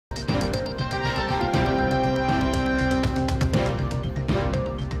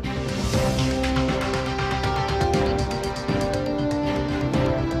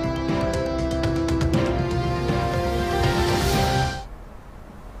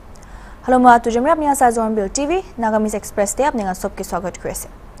Hello मैं तुझमें अपनी आसाज Hornbilltv Nagamese एक्सप्रेस ते अपने सबके स्वागत करेसे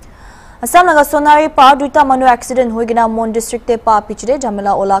असम लगा सोनारी पा दुटा मनु एक्सीडेंट हो गिना मोन डिस्ट्रिक्ट ते पा पिछरे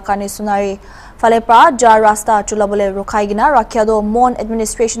झमेला ओला काने सोनारी फले पा जार रास्ता चुलाबले रोखाई गिना राखिया दो मोन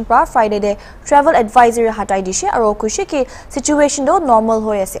एडमिनिस्ट्रेशन पा फ्राइडे दे ट्रैवल एडवाइजरी हटाई दिशे और खुशी की सिचुएशन दो नॉर्मल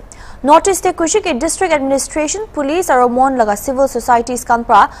हो ऐसे नॉर्थ ईस्ट ते खुशी की डिस्ट्रिक्ट एडमिनिस्ट्रेशन पुलिस और मोन लगा सिविल सोसाइटीज कान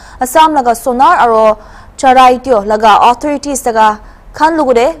पा असम लगा सोनार और चराइतियो लगा अथॉरिटीज लगा खान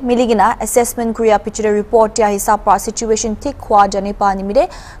लोगों मिलीगिना असेसमेंट कुरिया पिछले रिपोर्ट या हिसाब पर सिचुएशन ठीक हुआ जाने पा निमिरे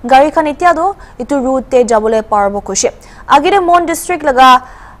गाड़ी खान इत्यादो इतु रूट ते जाबले पारबो खुशे आगे मोन डिस्ट्रिक्ट लगा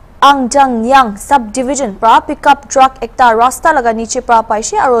आंगजंग यांग सब डिवीजन पर पिकअप ट्रक एकता रास्ता लगा नीचे पर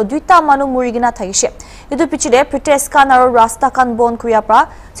पाइसे और दुटा मानु मुरिगिना थाइसे इतु पिछले प्रोटेस्ट खान और रास्ता खान बन कुरिया पर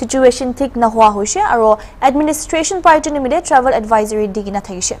सिचुएशन ठीक न हुआ होइसे और एडमिनिस्ट्रेशन पार्टी निमिरे ट्रैवल एडवाइजरी दिगिना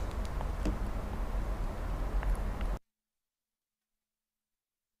थाइसे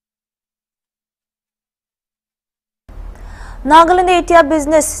नागालैंड एटिया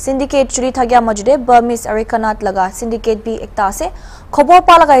बिजनेस सिंडिकेट चुरी थागिया मजुदे बर्मिस अरेकनात लगा सिंडिकेट भी एकता से खबर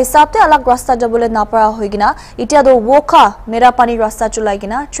पा लगा हिसाब ते अलग रास्ता जबले नापरा होइगिना इटिया दो वोखा मेरा पानी रास्ता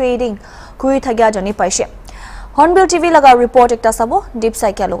चुलाइगिना ट्रेडिंग कुरी थागिया जनी पाइसे Hornbilltv लगा रिपोर्ट एकता सबो डीप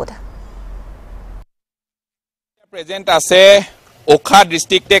साइकिया लगते प्रेजेंट আছে ओखा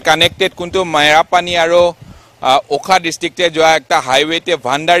डिस्ट्रिक्ट कनेक्टेड कुंतु मेरा पानी आरो ओखा डिस्ट्रिक्टे जो एक हाईवे ते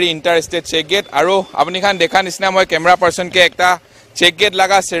भांडारी इंटरस्टेट चेक गेट और अपनी खान देखा निचना मैं कैमरा पर्सन के एक चेक गेट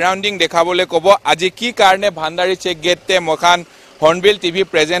लगा सराउंडिंग देखा कब आज की कारणे भांडारी चेक गेट ते मखान Hornbilltv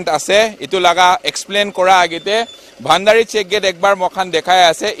प्रेजेंट आसे इतु लगा एक्सप्लेन करा आगे भांडारी चेक गेट एक बार मखान देखाय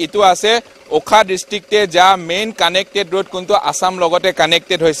आसे इतु आसे ओखा डिस्ट्रिक्टे जा मेन कनेक्टेड रोड कुंतु आसाम लगते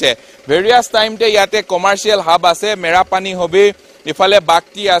कनेक्टेड होइसे वेरियस टाइम ते याते कमार्शियल हाब आसे मेरा पानी हबी इफाले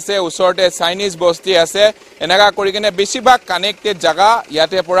बाक्ति आसे उसरते चाइनीज बस्ती आसे एनेका करि किने बेसिभाग कनेक्टेड जगह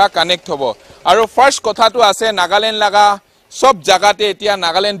याते पुरा कनेक्ट होबो और फर्स्ट कथाটো आसे नागालैंड लगा सब जगाते एतिया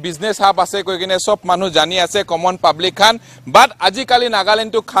नागालैंड बिजनेस हाब आसे कइ किने सब मानु जानि आसे कमन पब्लिक खान बाट आजिकाली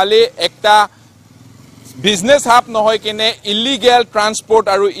नागालैंड तो खाली एकटा बिजनेस हाब নহয় किने इलिगेल ट्रांसपोर्ट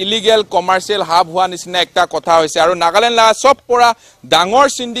और इलिगेल कमार्शियल हाब हुआ निसिना एकटा कथा होइसे और नागालैंड ला सब पुरा डांगर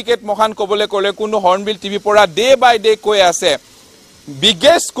सिंडिकेट मखान कबले कले कुनु Hornbilltv पुरा डे बाय डे कय आसे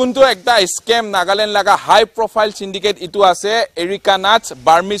बिगेस्ट कुंतु एकटा स्कैम नागालैंड लगा हाई प्रोफाइल सिंडिकेट इतु आसे एरिकानाट्स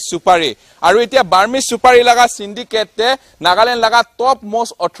बार्मिस सुपारी और इतिया बार्मिस सुपारी लगा सिंडिकेट ते नागालैंड लगा टॉप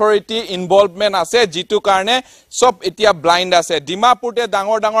मोस्ट अथॉरिटी इन्वॉल्वमेंट आसे जितु कारणे सब इतिया ब्लाइंड आसे डिमापुर ते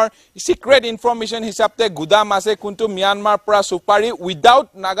डांगर डांगर सीक्रेट इनफॉरमेशन हिसाब ते गुदाम आसे कुंतु म्यांमार पुरा सुपारी विदाउट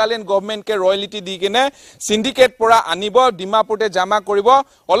नागालैंड गवर्नमेंट के रॉयल्टी दी किने सिंडिकेट पुरा आनिबो डिमापुर ते जमा करिबो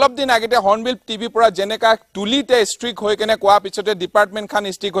অলপ दिन आगे Hornbilltv पुरा जेनेका तुलिते स्ट्रिक होय केने कोआ पिछते डिपार्टमेंट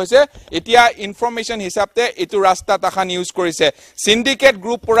खान स्टिक होइसे इतिया इनफॉरमेशन हिसाबते इतु रास्ता ताखान यूज करिसे सिंडिकेट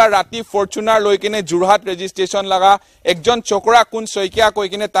ग्रुप पुरा राती फॉर्च्यूनर लय किने जुरहाट रजिस्ट्रेशन लगा एकजन चोकरा कुन सैकिया कय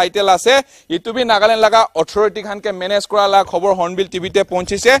किने टाइटल आसे इतु भी नागालैंड लगा अथॉरिटी खान के मैनेज करा ला खबर Hornbilltv ते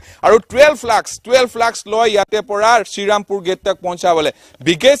पहुंचिसे और 12 लाख लय याते पुरा श्रीरामपुर गेट तक पहुंचाबले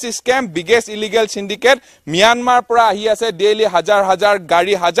biggest scam biggest illegal syndicate Myanmar पुरा आही आसे डेली हजार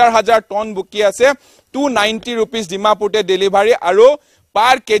गाड़ी हजार टन बुकी आसे 290 रुपीस डिमापुटे डिलीवरी और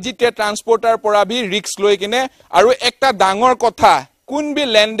पर केजी टे ट्रांसपोर्टर पर भी रिक्स लय किने और एकटा डांगर कथा कुन भी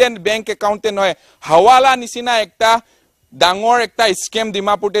लेनदेन बैंक अकाउंटे नय हवाला निसिना एकटा डांगर एकटा स्कैम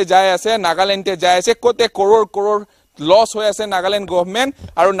डिमापुटे जाय आसे नागालैंडे जाय आसे कोते करोड़ लॉस हो आसे नागालैंड गवर्नमेंट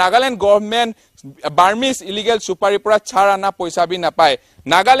और नागालैंड गवर्नमेंट बार्मिस इलीगल सुपारी पर छाड़ आना पैसा भी नापाय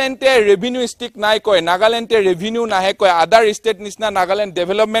नागालैंडे रेभिन्यू स्टिक नाय कय नागालैंडे रेभिन्यू नाहे कय अदर स्टेट निसना नागालैंड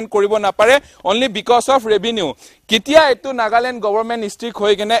डेवलपमेंट करिबो नापारे ओनली बिकॉज ऑफ रेभिन्यू कितिया एतु नागालैंड गवर्नमेंट स्टिक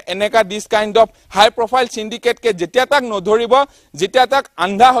होय केने एनेका this kind of high profile syndicate के जेतिया तक नधरिबो जेतिया तक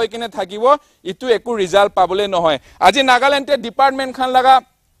आंधा होय केने থাকিবो इतु एकु रिजल्ट पाबले নহয় আজি नागालैंडे डिपार्टमेंट खान लगा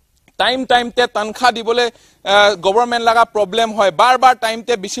टाइम ते तनखा दिबले गवर्नमेंट लगा प्रॉब्लम है बार टाइम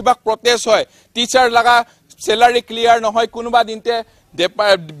ते बेसिभाग प्रोटेस्ट है टीचर लगा सैलरी क्लियर নহয় कोनोबा दिनते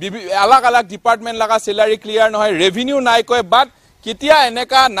अलग डिपार्टमेंट लगा सैलरी क्लियर নহয় रेवेन्यू नाय कय बाट कितिया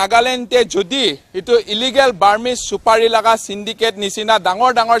एनेका नागालैंडे जदि इतो इलीगल बार्मिस सुपारी लगा सिंडिकेट निसिना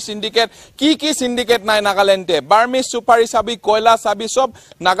डांगर सिंडिकेट की सिंडिकेट नाय नागालैंडे बार्मिस सुपारी साबी कोयला साबी सब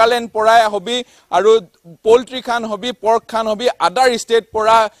नागालैंड पराय हबी और पोल्ट्री खान हबी पर्क खान हबी अदर स्टेट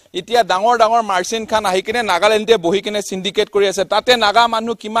परा इतिया डांगर मार्चेंट खान आहि किने नागालैंडे बहि किने सिंडिकेट करि आसे ताते नागा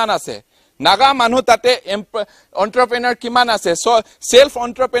मानु किमान आसे नागा मानु ताते एंटरप्रेन्योर किमान आसे सेल्फ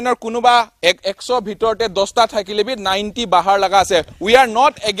एंटरप्रेन्योर कुनुबा 100 भितरते 10टा থাকিলে भी 90 बाहर लगा आसे वी आर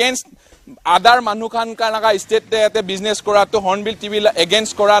नॉट अगेंस्ट आदार मानु खान का लगा स्टेट ते बिजनेस करा तो Hornbilltv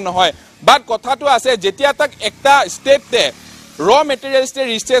अगेंस्ट करा নহয় बाट कथाটো আছে যেতিয়া तक एकटा स्टेट ते ৰ মেটেৰিয়েলছতে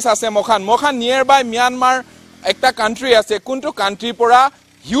ৰিচাৰ্জ আছে মখান নিয়াৰ বাই ম্যানমাৰ একটা কান্ট্ৰি আছে কোনটো কান্ট্ৰি পৰা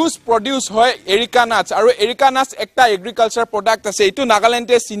হিউজ প্ৰডিউস হয় এৰিকা নাটস আৰু এৰিকা নাটস একটা এগ্ৰিকালচাৰ প্ৰডাক্ট আছে এটো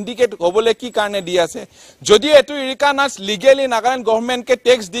নাগালেণ্ডে সিন্ডিকেট হ'বলে কি কাৰণে দি আছে যদি এটো এৰিকা নাটস লিগেলি নাগালেণ্ড গভৰ্ণমেণ্টকে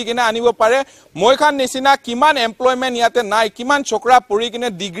টেক্স দি কিনে আনিব পাৰে মইখান নিচিনা কিমান এমপ্লয়মেন্ট ইয়াতে নাই কিমান চকৰা পৰি কিনে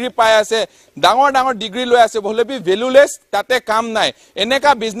ডিগ্ৰী পাই আছে ডাঙৰ ডিগ্ৰী লৈ আছে বলেবি ভ্যালুলেস তাতে কাম নাই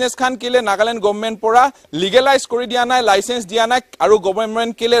এনেকা বিজনেস খান কিলে নাগালেণ্ড গভৰ্ণমেণ্ট পৰা লিগেলাইজ কৰি দিয়া নাই লাইসেন্স দিয়া নাই আৰু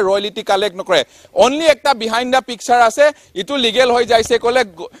গভৰ্ণমেণ্ট কিলে ৰয়্যালিটি কালেক্ট নকৰে অনলি একটা বিহাইণ্ড দা পিকচাৰ আছে ইটো লিগেল হৈ যাইছে কলে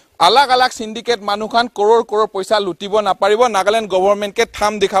আলাগ সিন্ডিকেট মানুখান কৰৰ পইচা লুটিব না পাৰিব নাগালেণ্ড গভৰ্ণমেণ্ট কে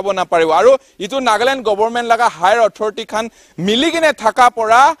থাম দেখাব না পাৰিব আৰু ইটো নাগালেণ্ড গভৰ্ণমেণ্ট লাগা হায়াৰ অথৰিটি খান মিলি কিনে থাকা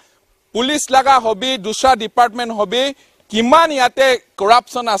পৰা পুলিচ লাগা হবি দুসৰা ডিপাৰ্টমেণ্ট হবি কিমান ইয়াতে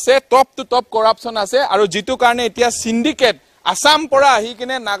কৰাপশন আছে টপ টু টপ কৰাপশন আছে আৰু জিতু কাৰণে এতিয়া সিন্ডিকেট আসাম পৰা আহি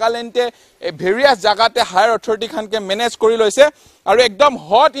কিনে নাগালেণ্ডে ভেৰিয়াস জাগাতে হায়াৰ অথৰিটি খানকে মেনেজ কৰি লৈছে আৰু একদম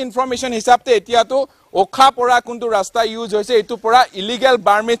হট ইনফৰমেশন হিচাপতে এতিয়াতো ওখা পৰা কোনটো ৰাস্তা ইউজ হৈছে এটো পৰা ইলিগেল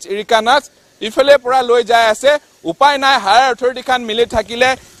বাৰ্মিজ এৰিকা নাটস ইফালে পৰা লৈ যায় আছে উপায় নাই হায়াৰ অথৰিটি খান মিলি থাকিলে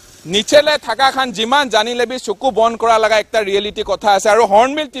নিচেলে থাকা খান জিমান জানিলে বি চকু বন কৰা লাগা একটা ৰিয়েলিটি কথা আছে আৰু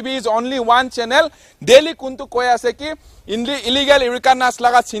hornbill TV is only one channel daily কোনটো কৈ আছে কি ইলিগেল এৰিকা নাটস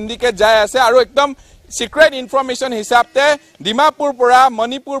লাগা সিন্ডিকেট যায় আছে আৰু একদম সিক্ৰেট ইনফৰমেশন হিচাপতে ডিমাপুৰ পৰা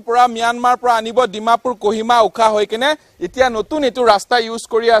মণিপুৰ পৰা ম্যানমাৰ পৰা আনিব ডিমাপুৰ কোহিমা উখা হৈ কিনে এতিয়া নতুন এটো ৰাস্তা ইউজ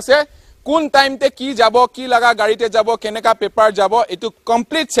কৰি আছে কোন টাইমতে কি যাব কি লাগা গাড়ীতে যাব কেনেকা পেপাৰ যাব এটো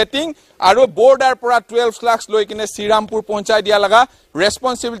কমপ্লিট সেটিং আৰু বৰ্ডাৰ পৰা 12 লাখ লৈ কিনে শ্ৰীৰামপুৰ পਹੁঁচাই দিয়া লাগা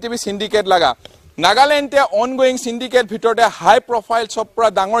ৰেসপন্সিবিলিটি বি সিন্ডিকেট লাগা নাগালেণ্ডে অনগোয়িং সিন্ডিকেট ভিতৰতে হাই প্ৰফাইল সব পৰা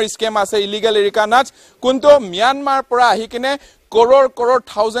ডাঙৰ স্কেম আছে ইলিগেল এৰিকা নাটস কোনটো ম্যানমাৰ পৰা আহি কিনে কৰৰ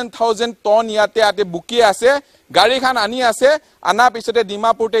থাউজেণ্ড টন ইয়াতে বুকি আছে গাড়ী খান আনি আছে আনা পিছতে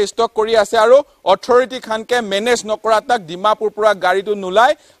ডিমাপুৰতে ষ্টক কৰি আছে আৰু অথৰিটি খানকে মেনেজ নকৰা তাক ডিমাপুৰ পৰা গাড়ীটো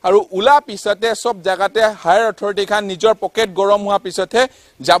নুলাই আৰু উলা পিছতে সব জাগাতে হায়াৰ অথৰিটি খান নিজৰ পকেট গৰম হোৱা পিছতে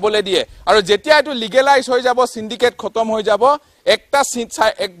যাবলে দিয়ে আৰু যেতিয়া এটো লিগেলাইজ হৈ যাব সিন্ডিকেট খতম হৈ যাব একটা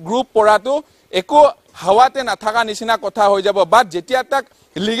এক গ্ৰুপ পৰাটো একো হাৱাতে নাথাকা নিচিনা কথা হৈ যাব বাট যেতিয়া তাক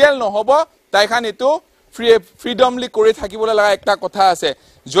লিগেল নহব তাইখান এটো ফ্ৰীডমলি কৰি থাকিবলৈ লাগা একটা কথা আছে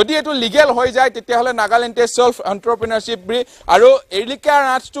যদি এটো লিগেল হৈ যায় তেতিয়া হলে নাগালেণ্ডে সেলফ এন্টাৰপ্ৰেনাৰশিপ বি আৰু এৰিকা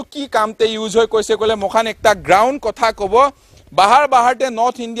নাটসটো কি কামতে ইউজ হৈ কৈছে কলে মখান একটা গ্ৰাউণ্ড কথা কব বাহাৰতে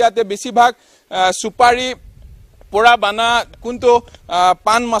নৰ্থ ইণ্ডিয়াতে বেছিভাগ সুপাৰী পৰা বানা কোনটো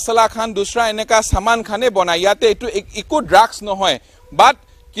পান মছলা খান দুসৰা এনেকা সামান খানে বনাই ইয়াতে এটো একো ড্ৰাগছ নহয় বাট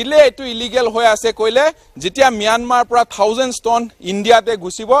কিলে এটো ইলিগেল হৈ আছে কইলে যেতিয়া ম্যানমাৰ পৰা থাউজেন্ডস টন ইন্ডিয়াতে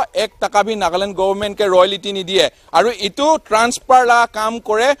গুছিব 1 টাকা ভি নাগালেণ্ড গভৰ্ণমেণ্ট কে ৰয়্যালিটি নিদিয়ে আৰু ইটো ট্ৰান্সফাৰ লা কাম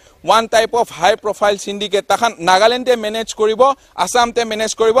কৰে one type of high profile syndicate তাখান নাগালেণ্ডে manage কৰিব আসামতে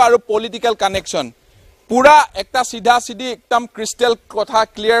মেনেজ কৰিব আৰু পলিটিক্যাল কানেকশন পুরা একটা সিধা সিধি একদম ক্রিস্টাল কথা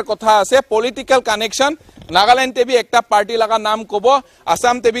ক্লিয়ার কথা আছে পলিটিক্যাল কানেকশন নাগালেণ্ডে বি একটা পার্টি লাগা নাম কব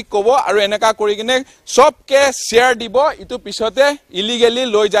আসামতে বি কব আৰু এনেকা কৰি কিনে সবকে শেয়ার দিব ইটো পিছতে ইলিগেলি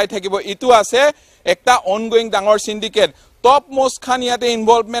লৈ যাই থাকিব ইটো আছে একটা অনগোয়িং ডাঙৰ সিন্ডিকেট টপ মোস্ট খান ইয়াতে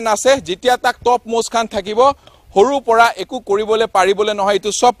ইনভলভমেন্ট আছে যেতিয়া তাক টপ মোস্ট খান থাকিব হৰু পৰা একো কৰিবলে পাৰিবলে নহয়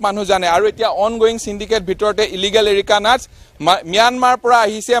ইটো সব মানুহ জানে আৰু এতিয়া অনগোয়িং সিন্ডিকেট ভিতৰতে ইলিগেল এৰিকা নাটস ম্যানমাৰ পৰা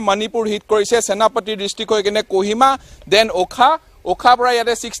আহিছে মণিপুৰ হিট কৰিছে সেনাপতি ডিস্ট্ৰিক্ট হৈ কিনে কোহিমা দেন ওখা পৰা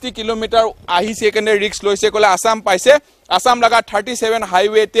ইয়াতে 60 কিলোমিটাৰ আহিছে কেনে ৰিক্স লৈছে কলে আসাম পাইছে আসাম লাগা 37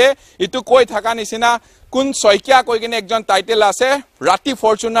 হাইৱেতে ইটো কৈ থাকা নিচিনা কোন সৈকিয়া কৈ কিনে একজন টাইটেল আছে ৰাতি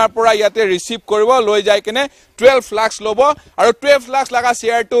ফৰচুনাৰ পৰা ইয়াতে ৰিসিভ কৰিব লৈ যায় কিনে 12 লাখ লব আৰু 12 লাখ লাগা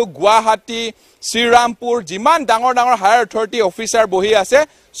শেয়াৰ টু গুৱাহাটী শ্ৰীৰামপুৰ জিমান ডাঙৰ হায়াৰ অথৰিটি অফিচাৰ বহি আছে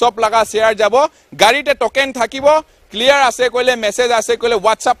সব লাগা শেয়াৰ যাব গাড়ীতে টোকেন থাকিব ক্লিয়াৰ আছে কইলে মেসেজ আছে কইলে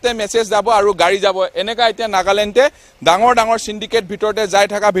WhatsApp তে মেসেজ যাব আৰু গাড়ী যাব এনেকা এতিয়া নাগালেণ্ডে ডাঙৰ সিন্ডিকেট ভিতৰতে যাই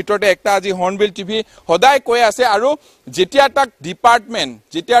থাকা ভিতৰতে একটা আজি হৰ্নবিল টিভি সদায় কৈ আছে আৰু যেতিয়া তাক ডিপাৰ্টমেন্ট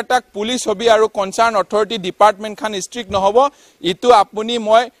যেতিয়া তাক পুলিশ হবি আৰু কনসাৰ্ন অথৰিটি ডিপাৰ্টমেন্ট খান ষ্ট্ৰিক্ট নহব ইটো আপুনি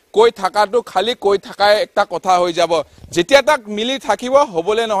মই কৈ থাকাটো খালি কৈ থাকাই একটা কথা হৈ যাব যেতিয়া তাক মিলি থাকিব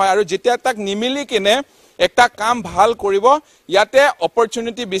হবলে নহয় আৰু যেতিয়া তাক নিমিলি কিনে একটা কাম ভাল কৰিব ইয়াতে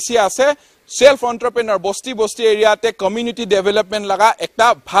অপৰচুনিটি বেছি আছে সেলফ এন্টাৰপ্ৰেনাৰ বস্তি এৰিয়াতে কমিউনিটি ডেভেলপমেন্ট লাগা একটা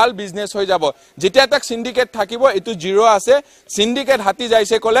ভাল বিজনেস হৈ যাব যেতিয়া তাক সিন্ডিকেট থাকিব এটো জিৰো আছে সিন্ডিকেট হাতি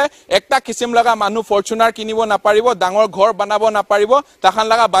যাইছে কলে একটা কিসিম লাগা মানুহ ফৰচুনাৰ কিনিব না পাৰিব ডাঙৰ ঘৰ বনাব না পাৰিব তাখান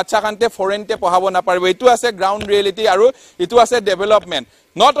লাগা বাচ্চা খানতে ফৰেনতে পঢ়াব না পাৰিব এটো আছে গ্ৰাউণ্ড ৰিয়েলিটি আৰু এটো আছে ডেভেলপমেন্ট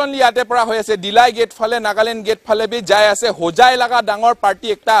নট অনলি ইয়াতে পৰা হৈ আছে ডিলাই গেট ফালে নাগালেণ্ড গেট ফালে বি যাই আছে হোজাই লাগা ডাঙৰ পাৰ্টি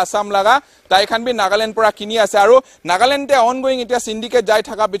একটা আসাম লাগা তাইখান বি নাগালেণ্ড পৰা কিনি আছে আৰু নাগালেণ্ডে অনগোয়িং এতিয়া সিন্ডিকেট যাই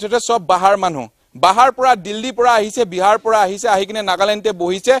থাকা পিছতে সব বাহাৰ মানুহ বাহাৰ পৰা দিল্লী পৰা আহিছে বিহাৰ পৰা আহিছে আহি কিনে নাগালেণ্ডে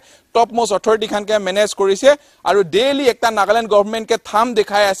বহিছে টপ মোষ্ট অথৰিটি খানকে মেনেজ কৰিছে আৰু ডেইলি একটা নাগালেণ্ড গভৰ্ণমেণ্টকে থাম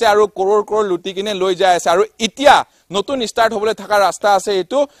দেখাই আছে আৰু কৰোৰ লুটি কিনে লৈ যায় আছে আৰু এতিয়া নতুন স্টাৰ্ট হ'বলৈ থকা ৰাস্তা আছে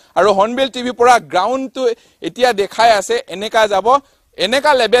এটো আৰু হৰ্ণবিল টিভি পৰা গ্ৰাউণ্ডটো এতিয়া দেখাই আছে এনেকা যাব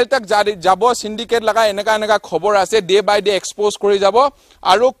এনেকা লেভেল তক যাব সিন্ডিকেট লগা এনেকা খবৰ আছে ডে বাই ডে এক্সপোজ কৰি যাব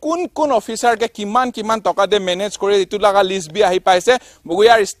আৰু কোন অফিচাৰ কে কিমান টকা দে মেনেজ কৰি ইটো লগা লিষ্ট বি আহি পাইছে we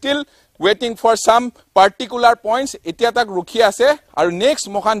are still waiting for some particular points এতিয়া তাক ৰখি আছে আৰু নেক্সট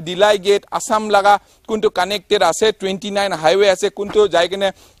মখান দিলাই গেট আসাম লগা কোনটো কানেক্টেড আছে 29 হাইৱে আছে কোনটো যাই কিনে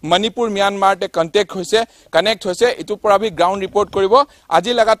মণিপুৰ মিয়ানমাৰ তে কানেক্ট হৈছে ইটো পৰা ভি গ্ৰাউণ্ড ৰিপৰ্ট কৰিব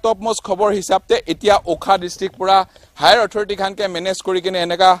আজি লগা টপ মোষ্ট খবৰ হিচাপতে এতিয়া ওখা ডিস্ট্ৰিক্ট পৰা হায়াৰ অথৰিটি খানকে মেনেজ কৰি কিনে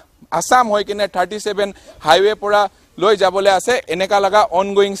এনেকা আসাম হৈ কিনে 37 হাইৱে পৰা লৈ যাবলৈ আছে এনেকা লগা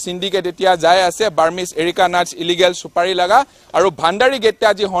অনগোইং সিন্ডিকেট এতিয়া যায় আছে বাৰ্মিজ এৰিকা নাটস ইলিগেল সুপাৰি লগা আৰু ভান্ডাৰী গেটতে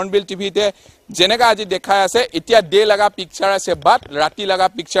আজি হৰ্ণবিল টিভিতে যেনেকা আজি দেখাই আছে এতিয়া ডে লগা পিকচাৰ আছে বাট ৰাতি লগা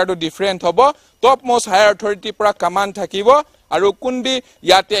পিকচাৰটো ডিফাৰেণ্ট হ'ব টপ মোষ্ট হায়াৰ অথৰিটি পৰা কমাণ্ড থাকিব আৰু কোনবি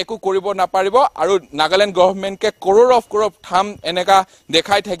ইয়াতে একো কৰিব নাপাৰিব আৰু নাগালেণ্ড গভৰ্ণমেণ্টকে কৰোৰ থাম এনেকা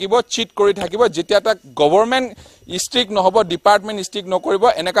দেখাই থাকিব চিট কৰি থাকিব যেতিয়া তাক গভৰ্ণমেণ্ট ষ্ট্ৰিক নহব ডিপাৰ্টমেণ্ট ষ্ট্ৰিক নকৰিব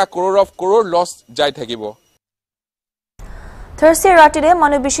এনেকা কৰোৰ লছ যাই থাকিব Thursday ratire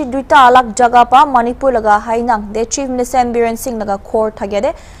manubishi duita alak jaga pa Manipur laga Hainang de Chief Minister Biren Singh laga khor thagede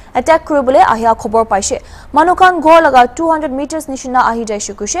attack kuribole ahia khobor paise manukan ghor laga 200 meters nishina ahi jai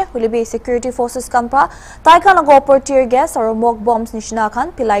shukuse hulibi security forces kampa taikan laga upor tear gas aru mock bombs nishina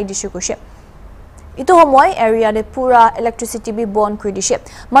khan pilai dishukuse itu homoy area de pura electricity bi bon kuri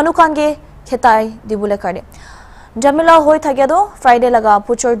dishe manukan ge khetai dibule kare jamila hoi thagedo Friday laga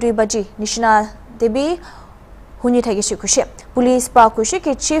puchor 2 baji nishina debi Huni thagishe kushe police pa kushe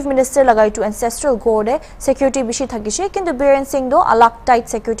ki chief minister lagai to ancestral gode security bishi thagishe kintu Biren Singh do alak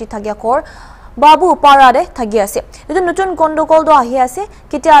tight security thagya kor babu parade thagi ase etu nutun kondokol do ahi ase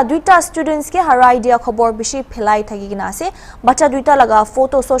kitia duita students ke harai dia khobor bishi phelai thagi gina ase bacha duita laga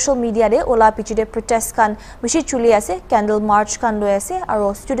photo social media de ola pichide protest kan bishi chuli ase candle march kan loi ase aro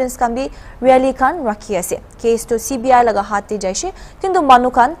students kan bi rally kan rakhi ase case to CBI laga hatti jaise kintu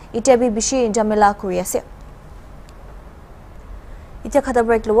manu kan ite bi bishi jamela kuri ase Ita khata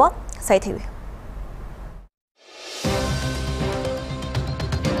break luwa sai thibi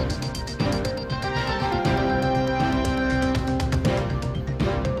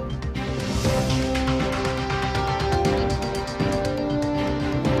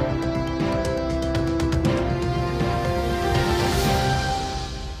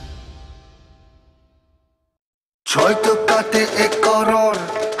ছয় তো কাতে 1 করোড়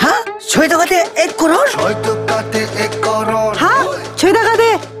হ্যাঁ 6 টাকাতে 1 করোড় ছয় তো কাতে 1 করোড় হ্যাঁ 6 টাকাতে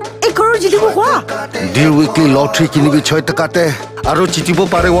 1 করোড় জিতিব কোৱা ডিল উইকলি লটাৰি কিনিবি 6 টাকাতে আৰু জিতিব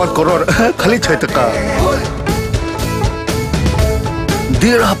পাৰে 1 কৰোড় খালি 6 টাকা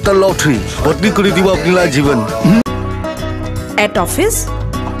ডিল হাফতা লটাৰি বদলি কৰি দিব আপোনাৰ জীৱন At office,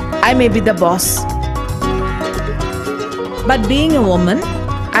 I may be the boss. But being a woman,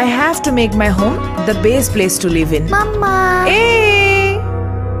 I have to make my home the best place to live in. Mama. Hey!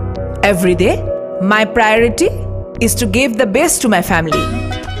 Every day, my priority is to give the best to my family.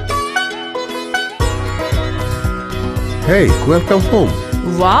 Hey, welcome home.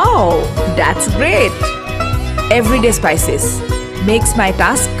 Wow, that's great. Everyday spices makes my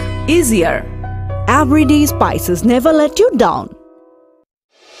task easier. Everyday spices never let you down.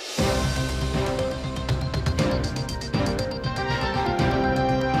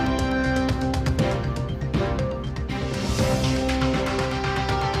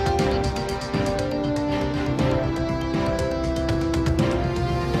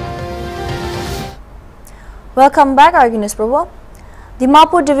 Welcome back, Arginus Prabhu.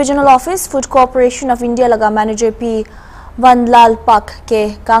 Dimapur Divisional Office, Food Corporation of India laga manager P. Vanlal Pak ke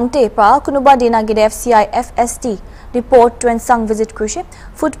Kangte pra kunuba dina gide FCI FST report to ensang visit kushe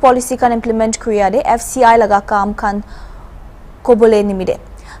food policy kan implement kriya de FCI laga kam kan kobole nimide.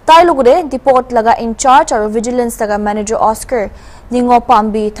 Tai logure report laga in charge aru vigilance laga manager Oscar Ningo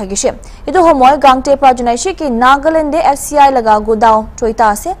Pambi thagishe. Itu homoy Gangte pra junaishi ki Nagaland de FCI laga godao toita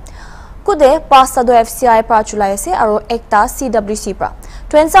ase. Kude pasta do FCI pra chulai ase aru ekta CWC pra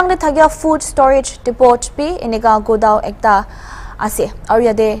to ensang de thagya food storage depot pi enega godao ekta ase aru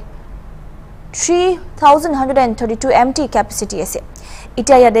yade 3132 empty capacity ase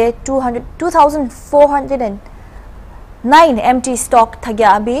itia yade 2400 9 empty stock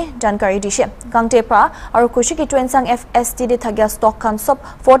thagya abi jankari dishe gangte pra aru kushi ki twensang FST de thagya stock kan sob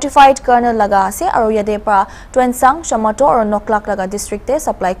fortified kernel laga ase aru yade pra twensang shamato aru noklak laga district te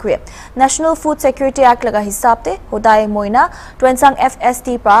supply kre National Food Security Act laga hisab te hodai moina twensang FST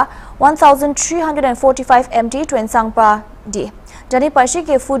pra 1345 empty twensang pra di jani pashi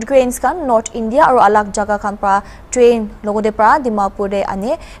ke food grains kan North India aru alag jaga kan pra train logode pra Dimapur de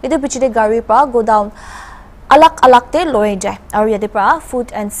ane edu pichide gari pra go down alak te loi jai aru yade pra Food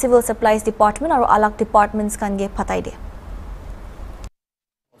and Civil Supplies Department aru alak departments kan ge phatai de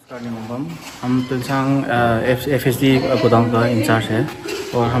हम तुलसांग FSD गोदाम का in charge है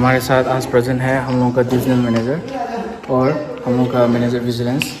और हमारे साथ आज present है हम लोग का डिविजनल मैनेजर और हम लोग का मैनेजर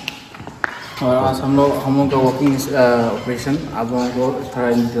विजिलेंस और आज हम लोग का वर्किंग ऑपरेशन आप लोगों को थोड़ा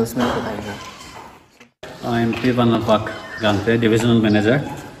डिटेल्स में बताएगा I am P. Vanlapak Gangte, Divisional Manager,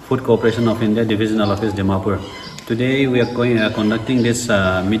 Food Corporation of India, Divisional Office, Dimapur. Today we are conducting this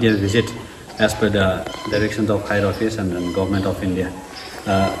media visit as per the directions of Higher Office and the Government of India.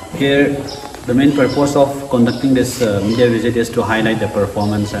 Here, the main purpose of conducting this media visit is to highlight the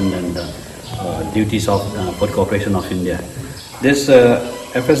performance and the duties of Food Corporation of India. This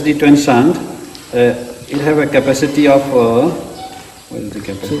FSD Twensang, it have a capacity of what is the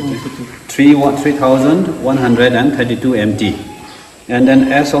capacity? 3,132 MT. And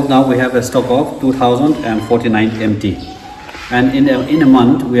then as of now, we have a stock of 2,049 MT. And in a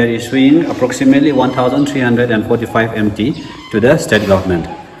month, we are issuing approximately 1,345 MT to the state government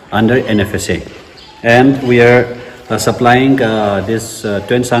under NFSA. And we are supplying this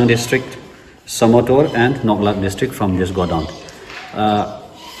Twensang district, Samotor and Noglak district from this godown.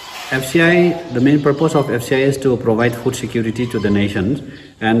 FCI, the main purpose of FCI is to provide food security to the nation.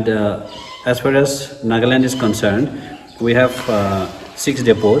 And as far as Nagaland is concerned, we have 6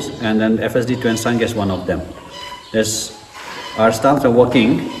 depots, and then FSD Twensang is one of them. Yes, our staff are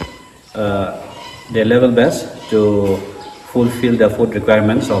working their level best to fulfill the food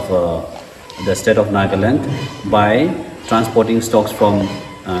requirements of the state of Nagaland by transporting stocks from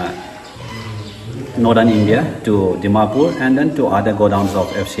northern India to Dimapur and then to other godowns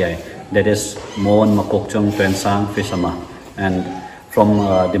of FCI, that is Mon, Makokchung, Twensang, Fisama. And from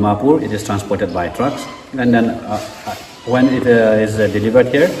Dimapur, it is transported by trucks, and then when it is delivered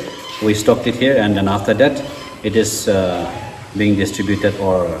here, we stocked it here, and then after that, it is being distributed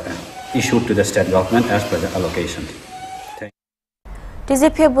or issued to the state government as per the allocation.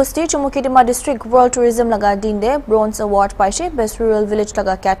 TZP Busti Chumukidima District World Tourism laga dinde Bronze Award paise Best Rural Village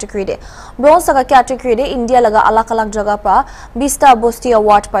laga category de Bronze laga category de India laga alak jaga pra 20 Busti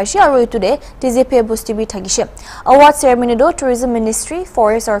Award paise aru today TZP Busti bi thagishe award ceremony do Tourism Ministry,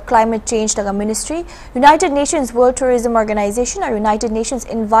 Forest or Climate Change laga Ministry, United Nations World Tourism Organization or United Nations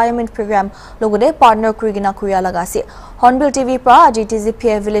Environment Program logode partner kurigina kuria laga se Hornbilltv pra aji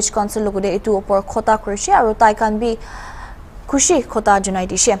TZP Village Council logode etu opor khota kurise aru tai kan bi Kushi Khota Junai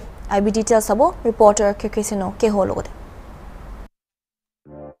dishe. IB details sabo reporter Kekesino ke hologode.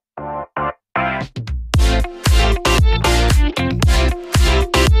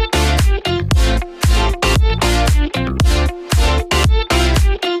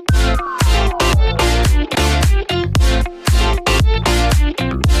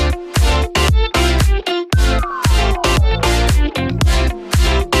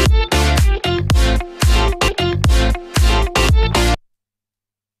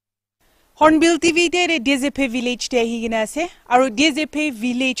 Hornbilltv de DZP Village te hi gina ase aru DZP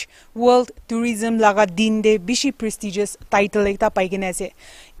Village World Tourism laga din de bishi prestigious title ekta pai gina ase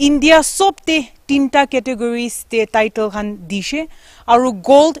India sob te tinta categories te title khan dishe aru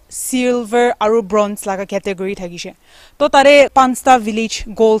gold, silver aru bronze laga category thagise to tare pansta village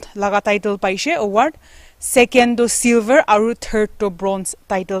gold laga title paise award, second to silver aru third to bronze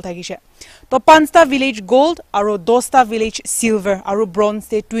title thagise to pansta village gold aru dosta village silver aru bronze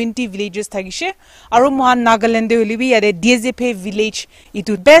te 20 villages thagise aru mohan Nagaland de holibi yare DZP village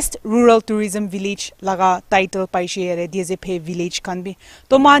itu best rural tourism village laga title paise yare DZP village kan bi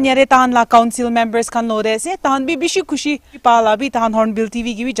to man yare tan la council members kan lode ase tan bi bishi khushi pala bi tan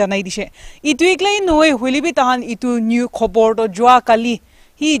Hornbilltv gi bi janai dise itu eklai noi holibi tan itu new khobor to joa kali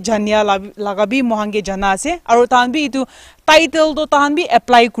hi janya lagabi mohange jana ase aru tan bi itu title do tan bi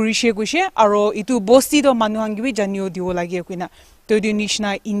apply kurishe kushe aru itu bosti do manuhangi bi janyo dio lagi kuina to di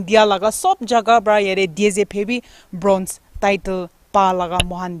nishna India laga sob jaga bra yare DZP bi bronze title pa laga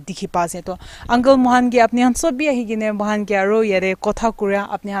mohan dikhi pa se to uncle mohan ge apni han sob bi ahi gine mohan ge aru yare kotha kuria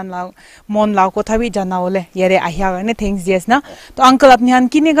apni han la mon la kotha bi jana ole yare ahya gane thanks yes na to uncle apni han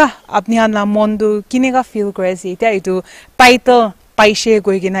kinega apni han la mon du kinega feel crazy ta itu title paise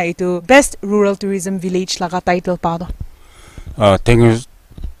goigina itu best rural tourism village laga title pa do Thank you,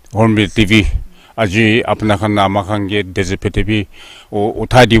 Hornbilltv. Aji apna khan amakhan ge DZP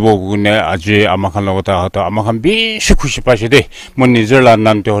uthai dibo gune aji amakhan logota hata amakhan bishi khushi paise de mon nijer la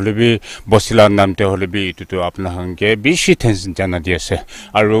namte holebi bosila namte holebi itu to apna khan ge bishi tension jana diase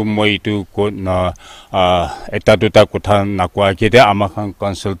aru moi itu ko na eta duta kotha nakwa ge de amakhan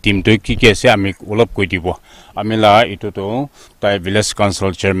council team to ki ke ase ami olop koi dibo amila itu to tai village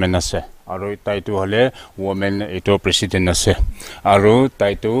council chairman ase aru taitu hole women eto president ase aru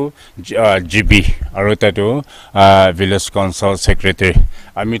taitu GB aru taitu village council secretary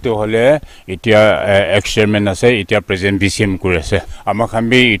ami to hole etia ex chairman ase etia president BCM kure ase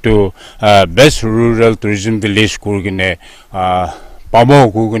amakhambi itu best rural tourism village kurgine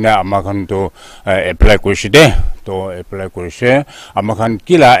pamo kugune amakhan to apply kurshide to apply kurshe amakhan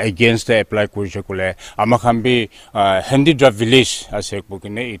kila against the apply kurshe kule amakhan bi handicraft village ase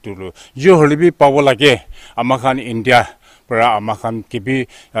bukine itulu jo holibi pawo lage amakhan India para amakhan kibi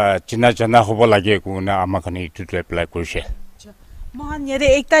china jana hobo lage kuna amakhan itu apply kurshe mohan yede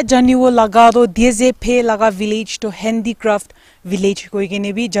ekta janiwo laga do DZP laga village to handicraft village koi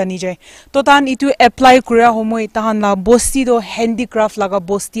gene bi jani jai to tan itu apply kura homoi tahan la bosti do handicraft laga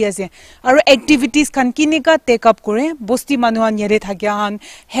bosti ase aru activities kan kinika take up kore bosti manuhan yede thakya han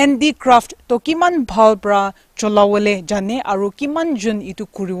handicraft to kiman bhal bra cholawole jane aru kiman jun itu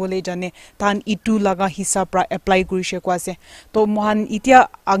kuriwole jane tan itu laga hisab pra apply kurise kwase to mohan itia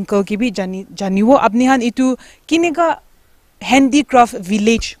uncle ki bi janiwo apni han itu kinika handicraft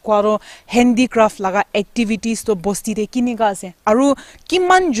village kwaro handicraft laga activities to bosti de kiniga ase aru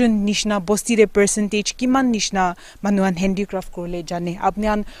kiman jun nishna bosti de percentage kiman nishna manuan handicraft korle jane apni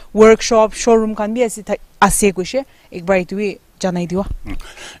an workshop showroom kan bi ase koshe ekbar itu janai diwa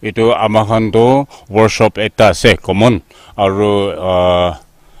itu amakhan do workshop eta ase common aru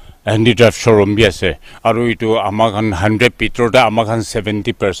handicraft showroom bi ase aru itu amakhan 100 pitor da amakhan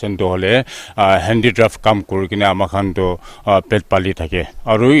 70% to hole handicraft kam kurikine amakhan to pet pali thake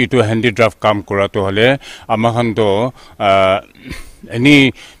aru itu handicraft kam kora to hole amakhan to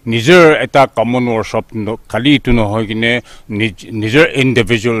any nijer eta common workshop no khali itu no hoigine nijer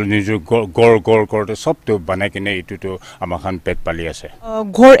individual nijer gor sob to banai kine itu to amakhan pet pali ase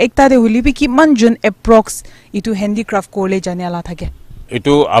gor ekta de hulibi ki man jun approx itu handicraft korle jane ala thake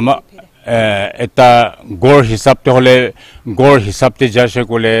itu ama eta gor hisab te hole gor hisab te jase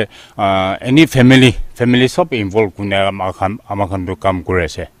kole any family sob involve kune amakhan do kam kore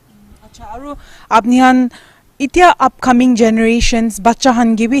ase acha aru apni han itia upcoming generations bacha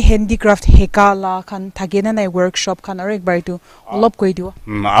han gibi handicraft heka la khan thagena nai workshop khan aru ekbar tu olop koi diwa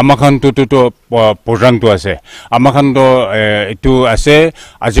amakhan to program to ase amakhan do itu ase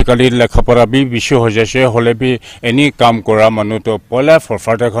ajikali lekha pora bi bisho hojase hole bi any kam kora manu to pola for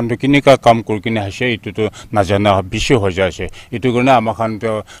further khan to kinika kam kurkine hase itu to najana bisho hojase itu gona amakhan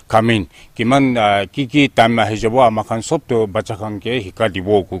to kamin kiman ki time ahi jabo amakhan sob to bacha khan ke hika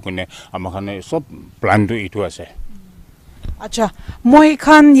dibo kune amakhan sob plan to itu acha moi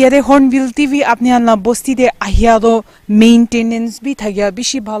khan yere Hornbilltv apni han la bosti de ahia do maintenance bi thagya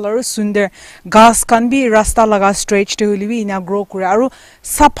bishi bhal aru sundar gas kan bi rasta laga stretch te holi bi ina grow kure aru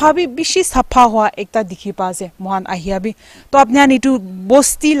safa bi bishi safa hwa ekta dikhi pa ase mohan ahia bi to apni han itu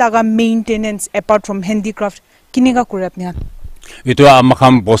bosti laga maintenance apart from handicraft kinika kure apni han itu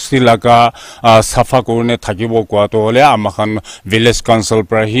amakhan bosti laga safa korune thakibo kwa to hole amakhan village council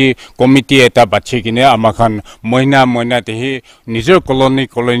pra hi committee eta bachi kine amakhan moina te hi nijor colony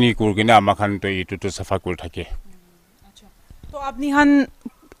kurgine amakhan to itu to safa kor thake to apni han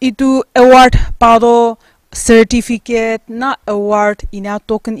itu award pado certificate na award ina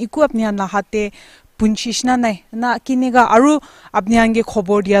token iku apni han la hate punchishna nai na kiniga aru apni hange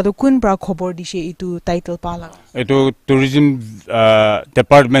khobor dia do kun pra khobor dishe itu title pala itu tourism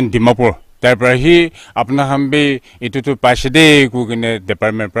department Dimapur tarpar hi apna hambe itu to paside ku gine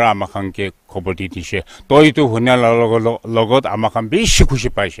department pra amakhan ke khobor di dishe to itu hunya logot amakhan bishi khushi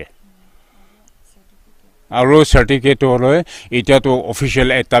paise aru certificate hole eta to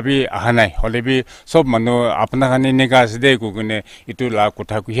official eta bi ahanai hole bi sob manu apna khane nega asde ku gine itu la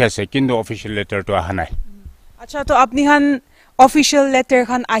kotha ku hi ase kindu official letter to ahanai acha to apni han official letter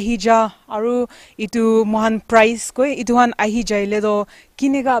khan ahi ja aru itu mohan prize koi itu han ahi jaile do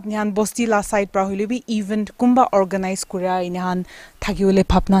kinega apni han bosti la side pra hole bi event kumba organize kura inahan thagiole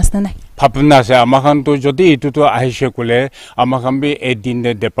phapnas na nai phapna se amakhan to jodi itu to ahishe kule amakhan bi edin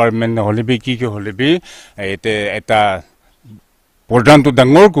de department hole bi ki hole bi ete eta program to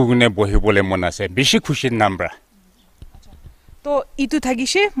dangor ku gune bohi bole mona se bishi khushi nambra तो इतु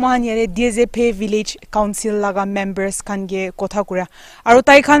थागिसे मोहन यारे DZP village council laga members kan ge kotha kura aro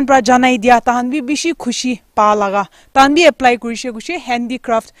tai khan pra janai dia tahan bi bishi khushi pa laga tan bi apply kurise gushe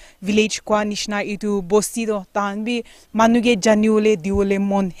handicraft village kwa nishna itu bosti do tahan bi manuge janiole diole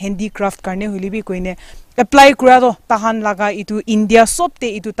mon handicraft karne holi bi koine apply kura do tahan laga itu India sobte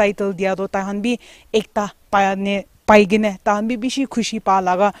itu title dia do tahan bi ekta payane paigene tahan bi bishi khushi pa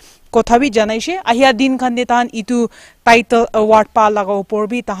laga kotha bi janaise ahia din khan de tahan itu title award pa laga upor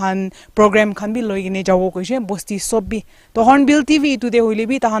bi tahan program khan bi loigine jawo koise bosti sob bi to Hornbill TV itu de holi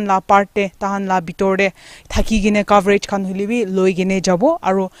bi tahan la parte tahan la bitorde thaki gine coverage khan holi bi loigine jabo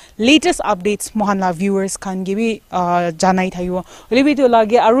aro latest updates mohan la viewers khan ge bi janai thayo holi bi to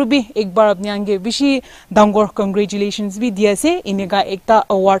lage aro bi ekbar apni ange bishi dangor congratulations bi diase inega ekta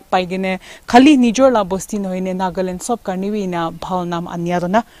award paigene khali nijor la bosti noine Nagaland sob karni bi na bhawnam anya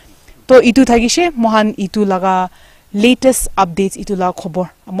dona तो इतु थागिसे मोहन इतु लगा latest updates इतु ला खबर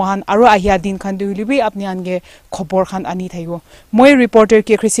मोहन आरो आहिया दिन खान दुलिबि अपनी आनगे खबर खान आनी थाइगो मोय रिपोर्टर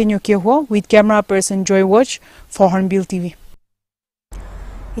के क्रिसेन्यो के हो with camera person Joy watch for hornbill TV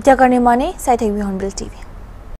इटा करने माने साइथेबी हॉर्नबिल टीवी